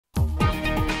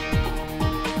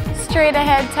Straight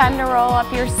ahead, time to roll up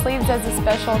your sleeves as a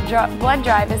special blood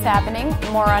drive is happening.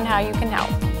 More on how you can help.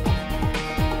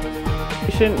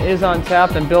 Is on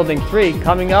tap in Building 3.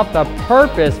 Coming up, the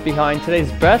purpose behind today's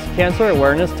Breast Cancer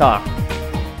Awareness Talk.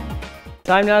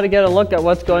 Time now to get a look at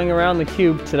what's going around the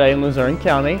Cube today in Luzerne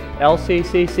County.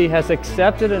 LCCC has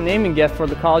accepted a naming gift for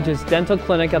the college's dental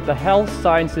clinic at the Health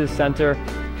Sciences Center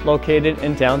located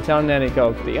in downtown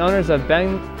Nanticoke. The owners of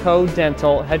Benco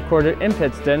Dental, headquartered in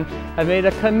Pittston, have made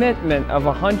a commitment of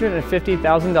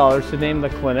 $150,000 to name the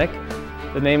clinic.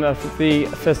 The name of the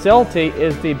facility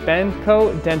is the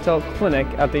Benco Dental Clinic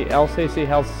at the LCC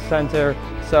Health Center.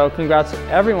 So congrats to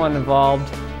everyone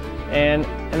involved. And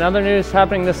in other news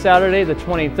happening this Saturday, the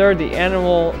 23rd, the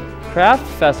annual craft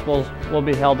festivals will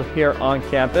be held here on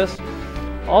campus.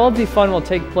 All of the fun will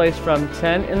take place from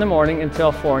 10 in the morning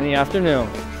until 4 in the afternoon.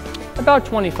 About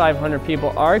 2,500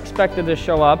 people are expected to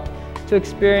show up to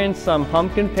experience some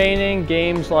pumpkin painting,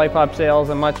 games, lollipop sales,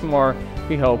 and much more.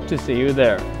 We hope to see you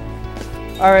there.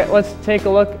 All right, let's take a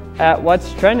look at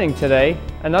what's trending today.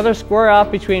 Another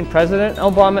square-off between President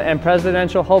Obama and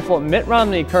presidential hopeful Mitt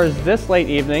Romney occurs this late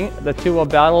evening. The two will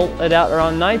battle it out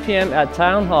around 9 p.m. at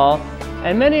Town Hall,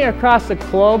 and many across the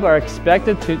globe are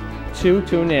expected to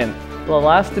tune in. The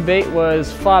last debate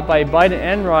was fought by Biden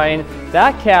and Ryan.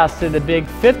 That casted a big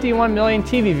 51 million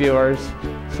TV viewers,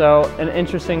 so an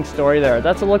interesting story there.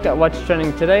 That's a look at what's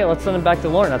trending today. Let's send it back to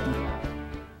Lauren.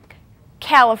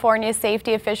 California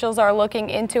safety officials are looking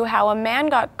into how a man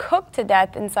got cooked to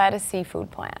death inside a seafood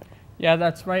plant. Yeah,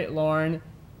 that's right, Lauren.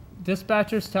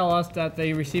 Dispatchers tell us that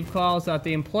they received calls that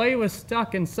the employee was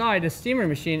stuck inside a steamer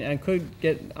machine and could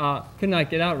not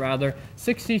get out.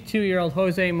 62-year-old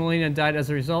Jose Molina died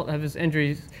as a result of his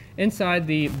injuries inside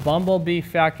the Bumblebee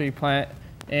factory plant.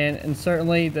 And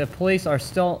certainly the police are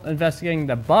still investigating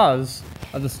the buzz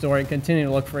of the story and continue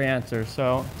to look for answers.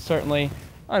 So certainly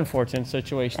unfortunate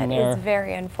situation there. It is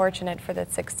very unfortunate for the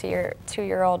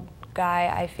 62-year-old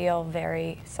guy. I feel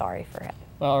very sorry for him.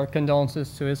 Well, our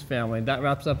condolences to his family. That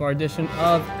wraps up our edition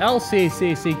of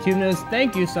LCCC Cube News.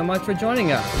 Thank you so much for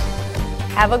joining us.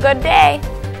 Have a good day.